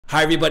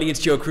Hi everybody, it's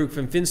Joe Krug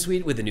from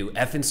Finsweet with a new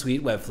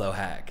Finsweet Webflow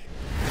hack.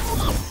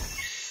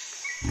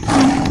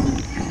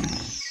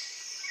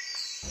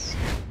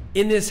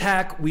 In this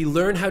hack, we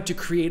learn how to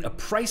create a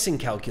pricing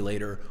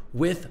calculator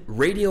with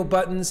radio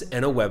buttons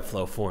and a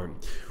Webflow form.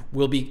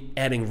 We'll be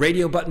adding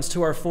radio buttons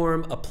to our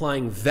form,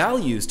 applying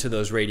values to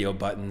those radio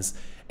buttons,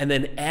 and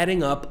then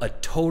adding up a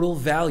total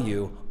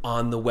value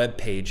on the web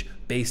page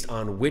based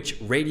on which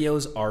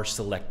radios are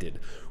selected.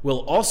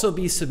 We'll also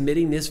be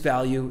submitting this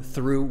value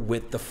through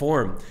with the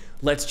form.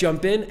 Let's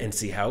jump in and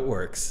see how it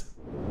works.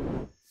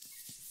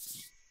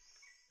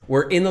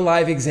 We're in the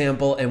live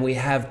example and we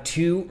have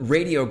two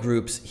radio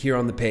groups here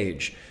on the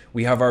page.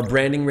 We have our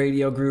branding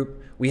radio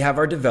group, we have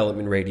our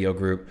development radio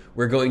group.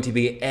 We're going to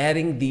be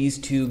adding these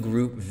two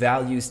group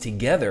values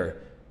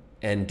together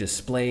and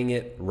displaying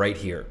it right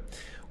here.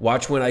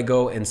 Watch when I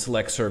go and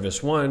select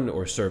service 1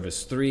 or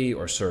service 3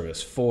 or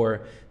service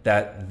 4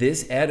 that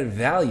this added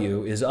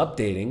value is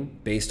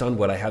updating based on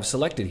what I have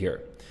selected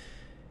here.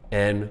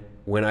 And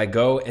when I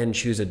go and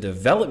choose a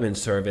development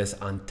service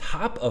on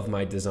top of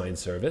my design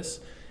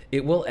service,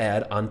 it will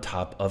add on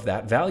top of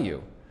that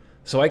value.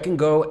 So I can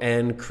go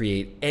and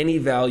create any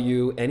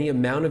value, any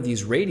amount of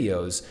these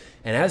radios,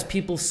 and as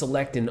people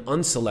select and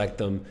unselect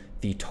them,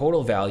 the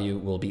total value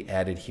will be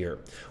added here.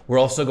 We're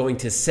also going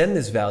to send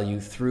this value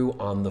through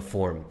on the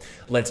form.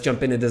 Let's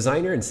jump into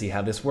Designer and see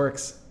how this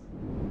works.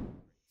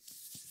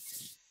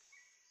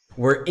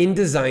 We're in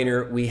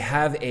Designer, we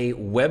have a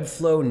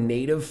Webflow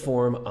native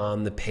form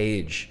on the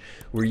page.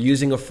 We're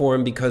using a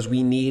form because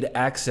we need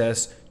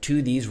access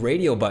to these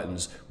radio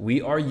buttons.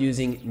 We are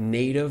using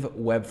native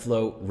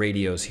Webflow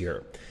radios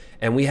here.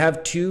 And we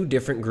have two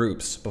different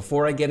groups.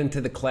 Before I get into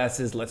the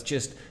classes, let's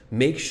just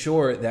make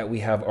sure that we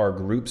have our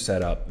group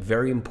set up.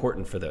 Very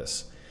important for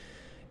this.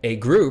 A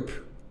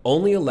group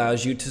only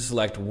allows you to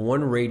select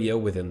one radio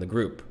within the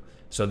group.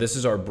 So this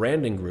is our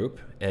branding group,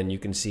 and you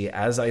can see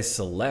as I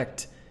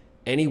select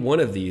any one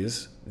of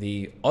these,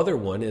 the other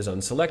one is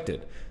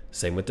unselected.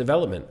 Same with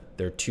development.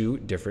 They're two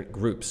different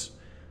groups.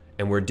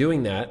 And we're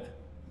doing that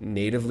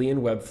natively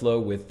in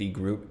Webflow with the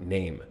group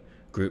name.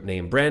 Group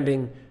name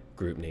branding,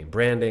 group name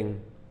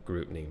branding,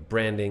 group name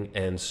branding,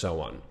 and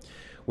so on.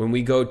 When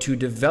we go to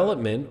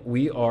development,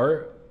 we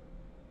are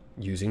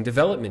using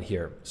development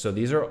here. So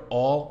these are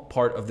all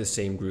part of the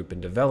same group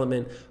in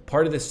development,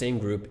 part of the same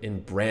group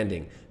in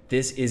branding.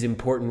 This is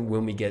important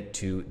when we get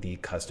to the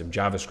custom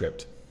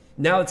JavaScript.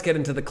 Now let's get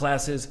into the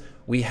classes.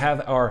 We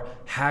have our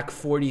Hack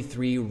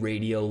 43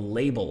 radio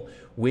label,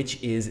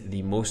 which is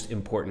the most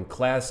important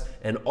class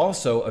and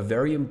also a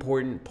very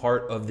important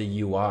part of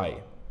the UI.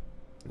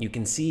 You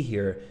can see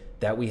here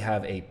that we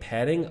have a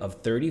padding of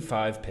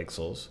 35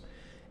 pixels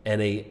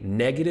and a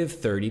negative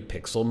 30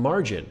 pixel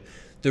margin.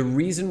 The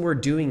reason we're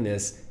doing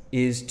this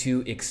is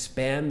to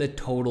expand the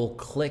total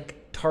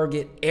click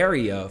target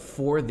area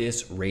for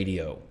this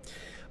radio.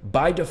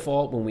 By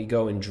default, when we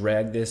go and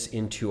drag this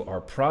into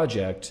our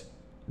project,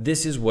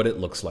 this is what it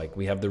looks like.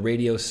 We have the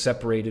radio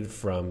separated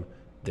from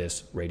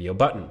this radio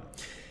button.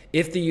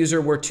 If the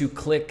user were to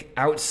click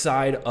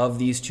outside of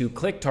these two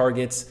click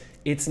targets,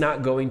 it's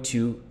not going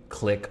to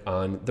click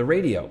on the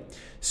radio.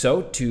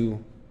 So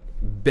to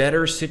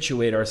better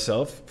situate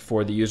ourselves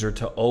for the user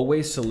to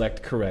always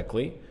select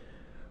correctly,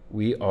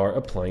 we are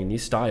applying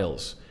these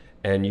styles.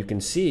 And you can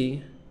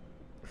see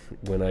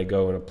when I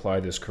go and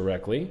apply this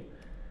correctly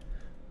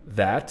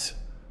that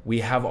we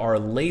have our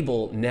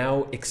label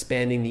now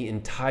expanding the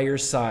entire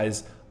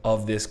size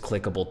of this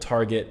clickable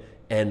target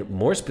and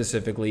more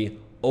specifically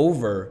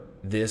over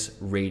this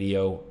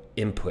radio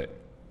input.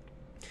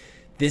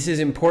 This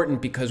is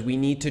important because we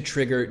need to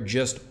trigger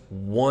just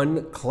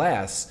one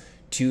class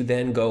to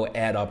then go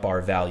add up our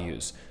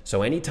values.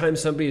 So anytime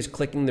somebody is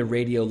clicking the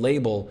radio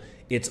label,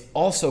 it's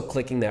also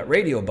clicking that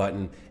radio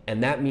button,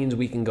 and that means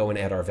we can go and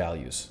add our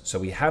values. So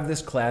we have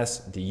this class,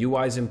 the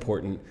UI is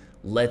important.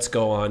 Let's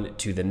go on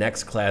to the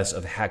next class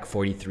of Hack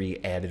 43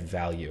 added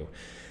value.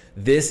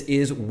 This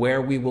is where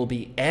we will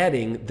be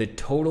adding the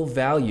total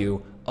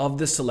value of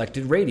the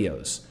selected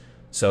radios.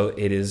 So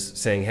it is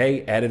saying,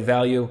 hey, added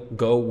value,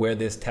 go where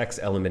this text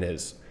element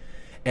is.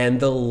 And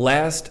the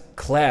last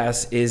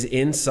class is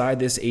inside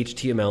this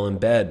HTML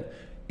embed.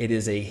 It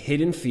is a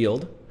hidden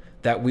field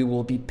that we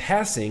will be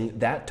passing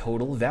that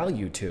total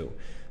value to.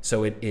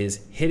 So it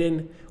is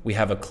hidden. We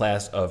have a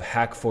class of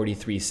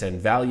Hack43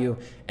 send value.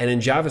 And in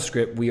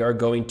JavaScript, we are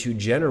going to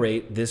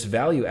generate this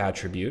value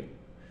attribute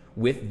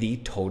with the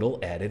total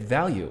added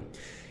value.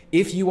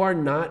 If you are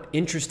not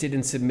interested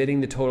in submitting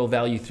the total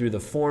value through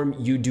the form,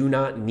 you do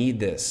not need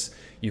this.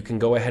 You can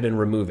go ahead and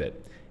remove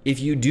it.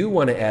 If you do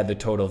want to add the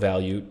total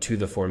value to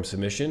the form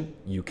submission,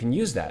 you can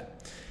use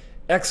that.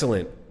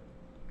 Excellent.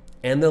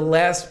 And the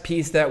last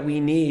piece that we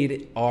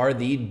need are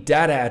the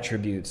data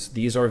attributes.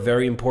 These are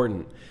very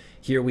important.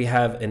 Here we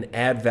have an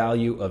add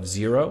value of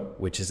 0,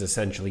 which is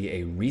essentially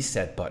a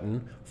reset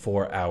button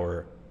for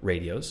our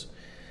radios.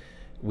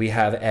 We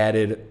have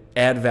added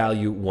add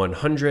value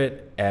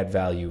 100, add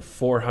value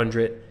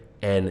 400,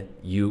 and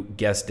you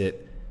guessed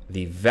it,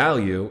 the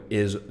value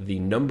is the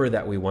number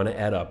that we want to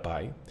add up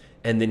by,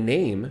 and the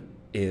name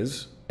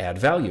is add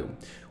value.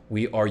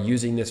 We are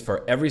using this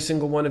for every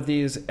single one of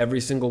these. Every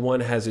single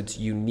one has its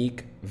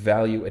unique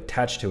value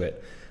attached to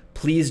it.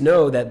 Please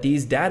know that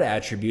these data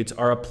attributes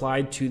are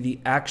applied to the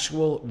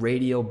actual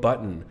radio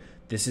button.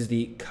 This is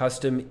the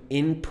custom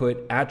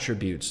input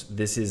attributes.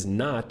 This is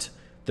not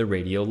the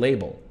radio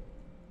label.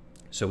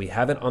 So we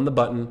have it on the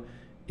button.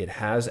 It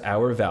has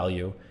our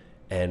value.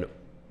 And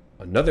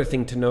another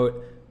thing to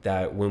note,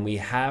 that when we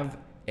have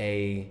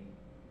a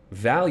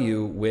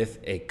value with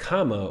a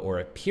comma or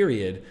a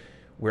period,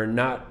 when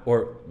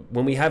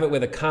we have it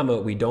with a comma,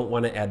 we don't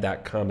want to add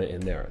that comma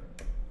in there.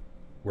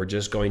 We're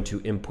just going to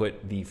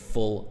input the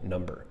full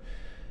number.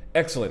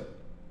 Excellent.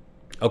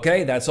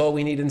 Okay, that's all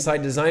we need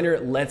inside Designer.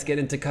 Let's get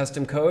into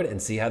custom code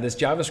and see how this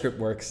JavaScript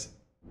works.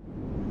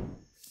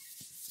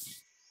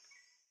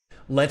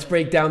 Let's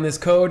break down this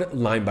code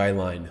line by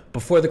line.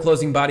 Before the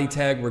closing body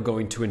tag, we're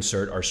going to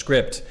insert our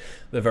script.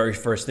 The very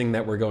first thing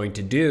that we're going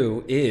to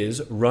do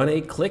is run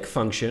a click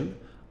function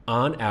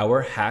on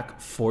our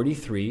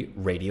Hack43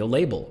 radio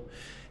label.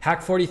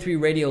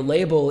 Hack43 radio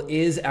label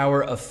is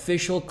our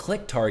official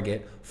click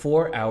target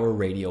for our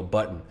radio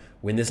button.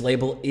 When this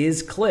label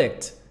is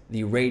clicked,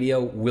 the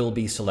radio will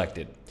be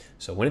selected.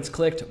 So when it's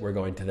clicked, we're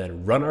going to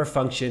then run our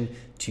function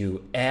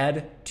to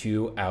add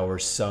to our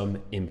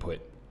sum input.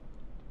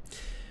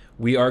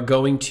 We are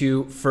going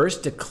to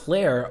first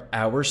declare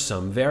our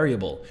sum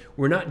variable.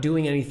 We're not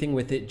doing anything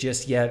with it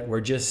just yet.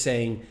 We're just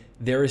saying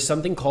there is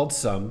something called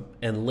sum,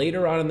 and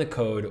later on in the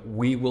code,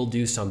 we will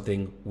do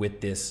something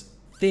with this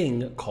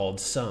thing called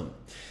sum.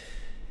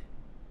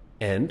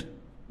 And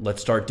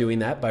let's start doing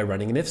that by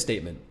running an if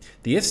statement.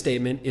 The if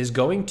statement is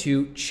going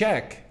to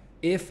check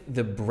if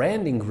the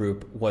branding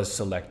group was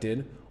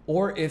selected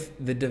or if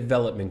the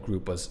development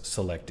group was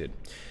selected.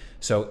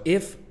 So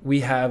if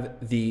we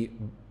have the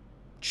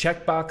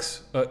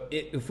checkbox,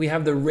 if we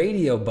have the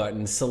radio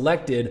button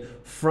selected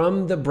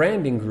from the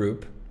branding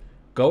group,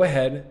 go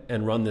ahead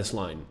and run this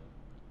line.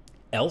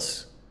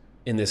 Else,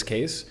 in this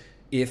case,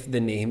 if the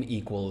name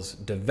equals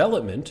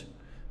development,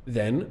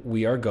 then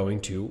we are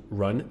going to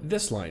run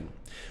this line.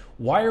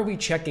 Why are we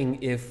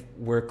checking if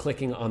we're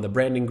clicking on the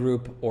branding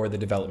group or the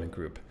development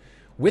group?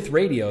 With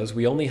radios,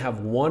 we only have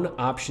one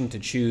option to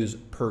choose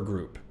per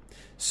group.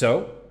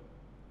 So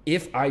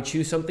if I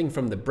choose something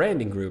from the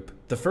branding group,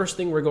 the first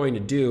thing we're going to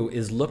do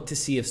is look to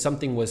see if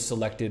something was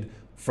selected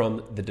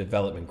from the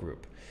development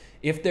group.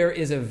 If there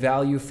is a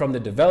value from the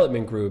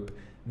development group,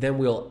 then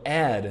we'll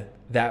add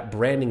that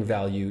branding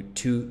value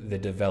to the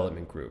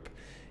development group.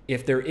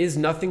 If there is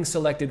nothing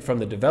selected from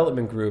the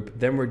development group,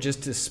 then we're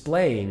just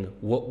displaying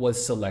what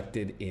was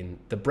selected in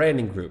the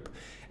branding group.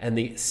 And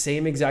the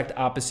same exact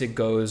opposite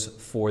goes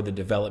for the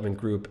development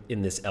group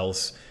in this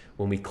else.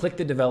 When we click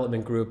the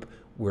development group,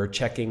 we're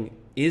checking,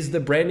 is the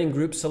branding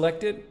group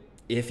selected?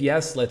 If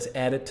yes, let's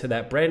add it to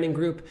that branding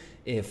group.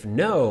 If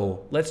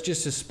no, let's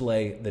just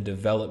display the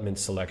development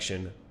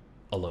selection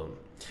alone.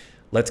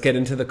 Let's get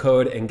into the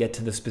code and get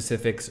to the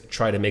specifics,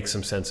 try to make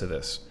some sense of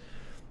this.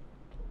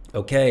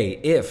 Okay,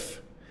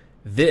 if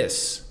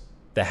this,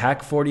 the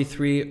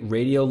Hack43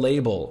 radio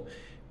label,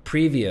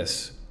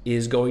 previous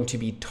is going to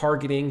be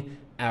targeting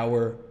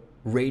our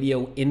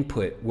radio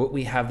input, what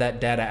we have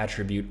that data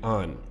attribute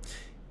on,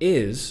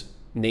 is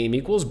name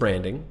equals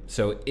branding.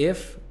 So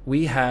if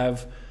we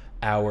have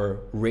our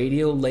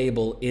radio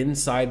label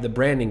inside the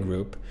branding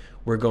group,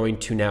 we're going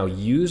to now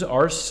use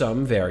our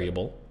sum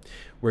variable.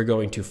 We're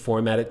going to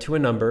format it to a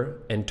number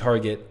and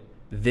target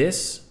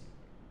this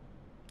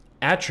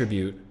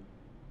attribute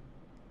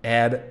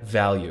add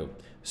value.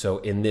 So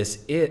in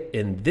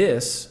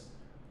this,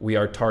 we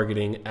are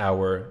targeting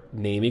our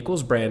name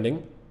equals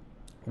branding.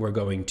 We're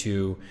going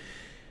to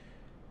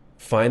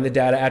find the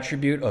data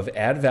attribute of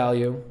add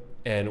value,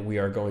 and we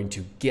are going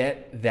to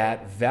get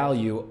that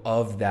value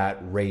of that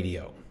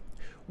radio.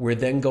 We're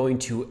then going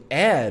to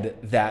add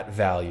that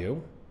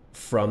value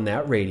from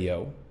that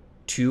radio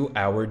to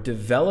our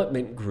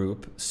development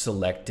group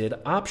selected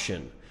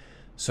option.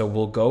 So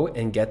we'll go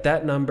and get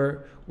that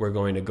number. We're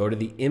going to go to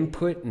the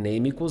input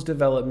name equals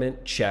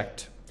development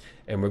checked,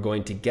 and we're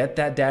going to get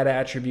that data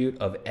attribute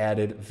of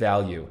added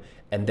value.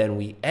 And then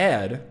we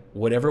add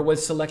whatever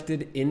was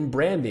selected in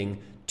branding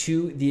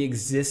to the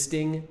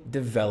existing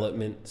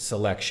development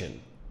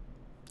selection.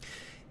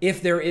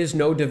 If there is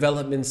no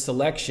development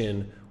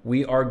selection,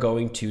 we are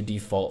going to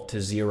default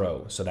to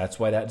 0. So that's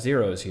why that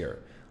 0 is here.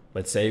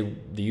 Let's say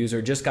the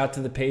user just got to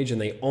the page and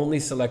they only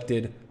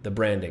selected the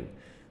branding.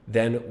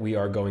 Then we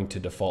are going to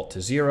default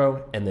to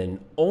 0 and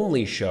then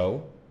only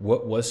show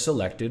what was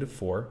selected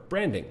for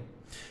branding.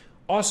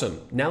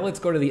 Awesome. Now let's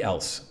go to the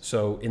else.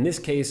 So in this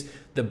case,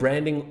 the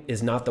branding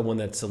is not the one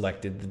that's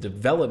selected. The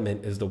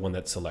development is the one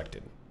that's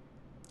selected.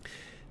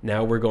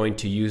 Now we're going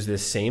to use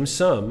this same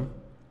sum,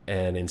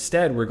 and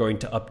instead we're going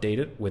to update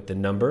it with the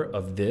number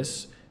of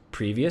this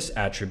previous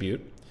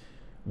attribute,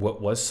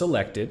 what was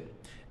selected,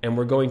 and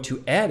we're going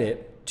to add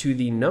it to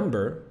the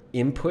number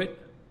input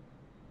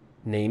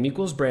name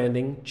equals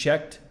branding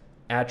checked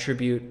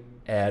attribute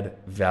add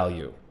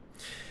value.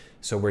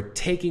 So we're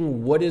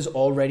taking what is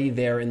already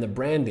there in the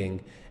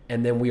branding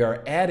and then we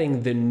are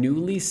adding the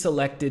newly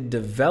selected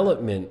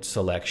development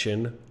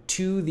selection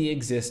to the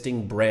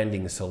existing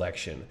branding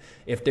selection.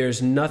 If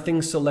there's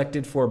nothing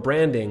selected for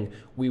branding,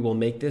 we will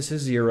make this a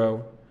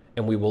 0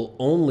 and we will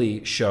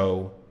only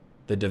show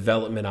the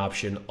development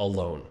option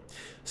alone.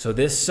 So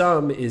this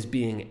sum is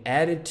being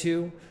added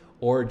to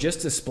or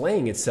just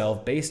displaying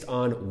itself based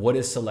on what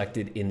is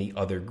selected in the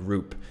other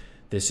group.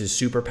 This is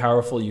super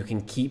powerful. You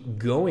can keep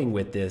going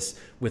with this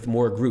with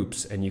more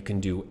groups, and you can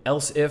do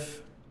else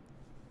if,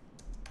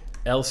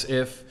 else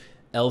if,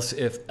 else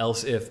if,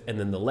 else if, and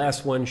then the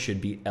last one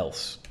should be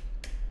else.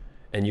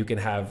 And you can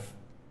have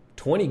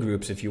 20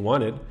 groups if you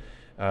wanted.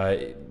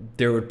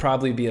 There would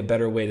probably be a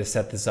better way to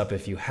set this up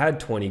if you had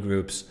 20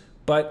 groups,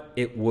 but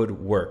it would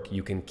work.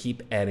 You can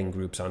keep adding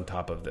groups on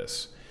top of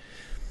this.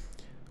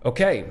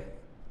 Okay,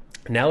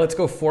 now let's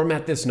go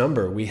format this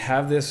number. We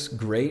have this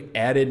great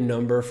added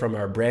number from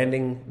our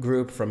branding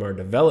group, from our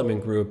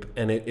development group,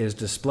 and it is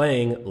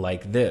displaying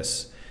like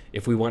this.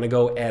 If we want to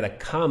go add a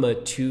comma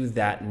to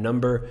that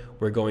number,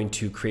 we're going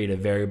to create a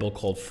variable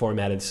called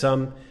formatted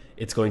sum.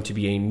 It's going to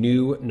be a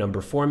new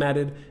number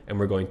formatted, and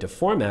we're going to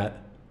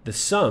format the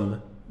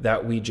sum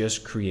that we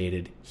just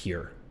created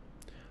here.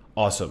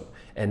 Awesome.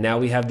 And now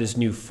we have this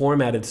new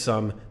formatted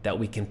sum that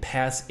we can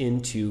pass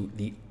into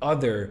the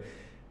other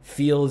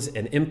fields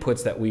and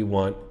inputs that we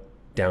want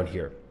down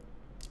here.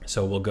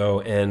 So we'll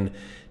go and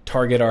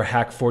target our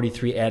hack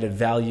 43 added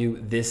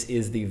value. This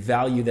is the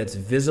value that's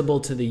visible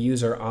to the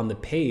user on the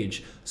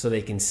page so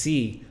they can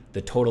see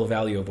the total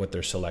value of what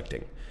they're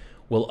selecting.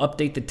 We'll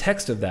update the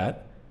text of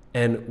that,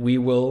 and we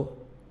will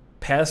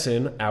pass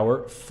in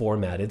our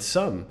formatted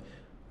sum.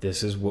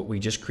 This is what we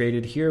just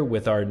created here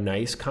with our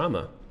nice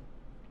comma.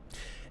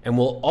 And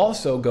we'll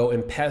also go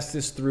and pass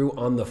this through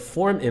on the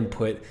form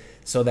input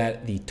so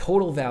that the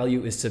total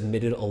value is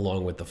submitted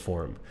along with the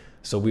form.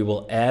 So we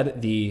will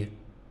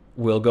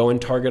we'll go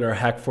and target our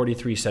hack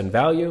 43 send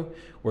value.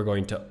 We're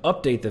going to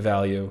update the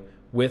value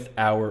with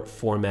our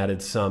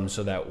formatted sum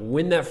so that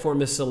when that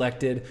form is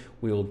selected,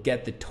 we will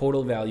get the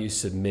total value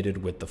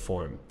submitted with the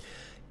form.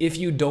 If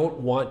you don't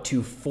want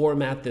to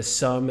format the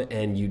sum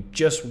and you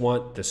just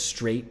want the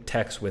straight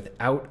text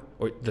without,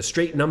 or the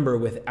straight number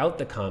without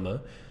the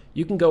comma,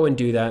 you can go and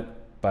do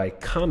that by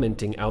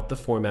commenting out the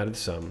formatted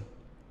sum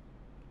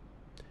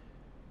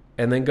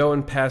and then go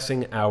and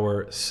passing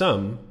our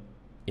sum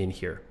in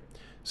here.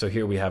 So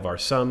here we have our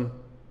sum.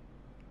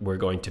 We're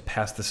going to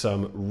pass the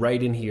sum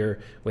right in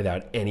here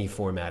without any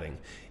formatting.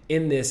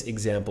 In this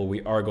example,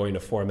 we are going to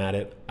format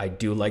it. I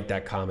do like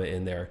that comma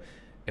in there,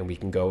 and we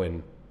can go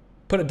and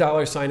put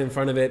a $sign in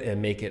front of it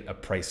and make it a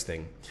price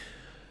thing.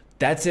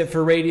 That's it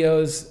for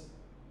radios.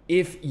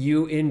 If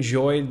you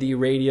enjoyed the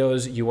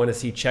radios, you want to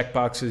see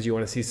checkboxes, you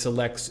want to see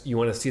selects, you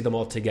want to see them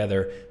all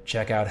together,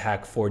 check out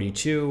hack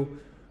 42.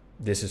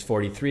 This is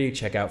 43.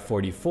 Check out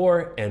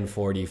 44 and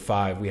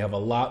 45. We have a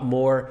lot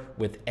more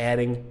with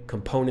adding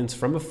components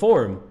from a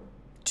form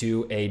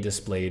to a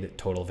displayed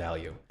total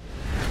value.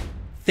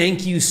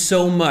 Thank you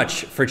so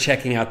much for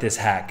checking out this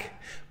hack.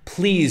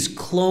 Please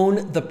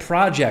clone the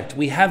project.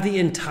 We have the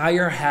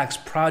entire hacks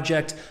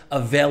project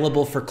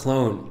available for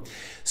clone.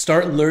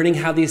 Start learning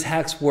how these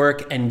hacks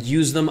work and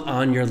use them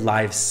on your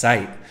live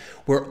site.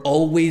 We're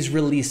always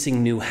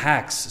releasing new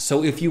hacks,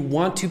 so if you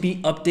want to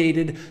be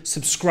updated,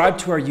 subscribe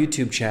to our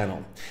YouTube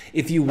channel.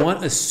 If you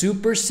want a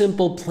super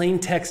simple plain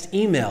text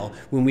email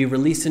when we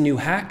release a new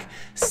hack,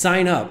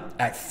 sign up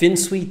at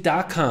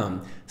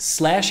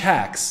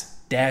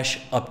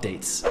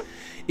finsweet.com/hacks-updates.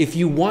 If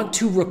you want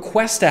to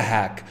request a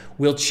hack,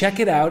 we'll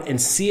check it out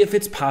and see if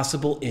it's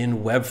possible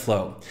in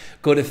Webflow.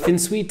 Go to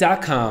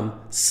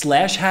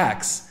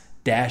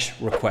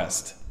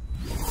finsweet.com/hacks-request.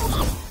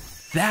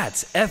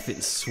 That's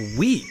effing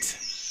sweet.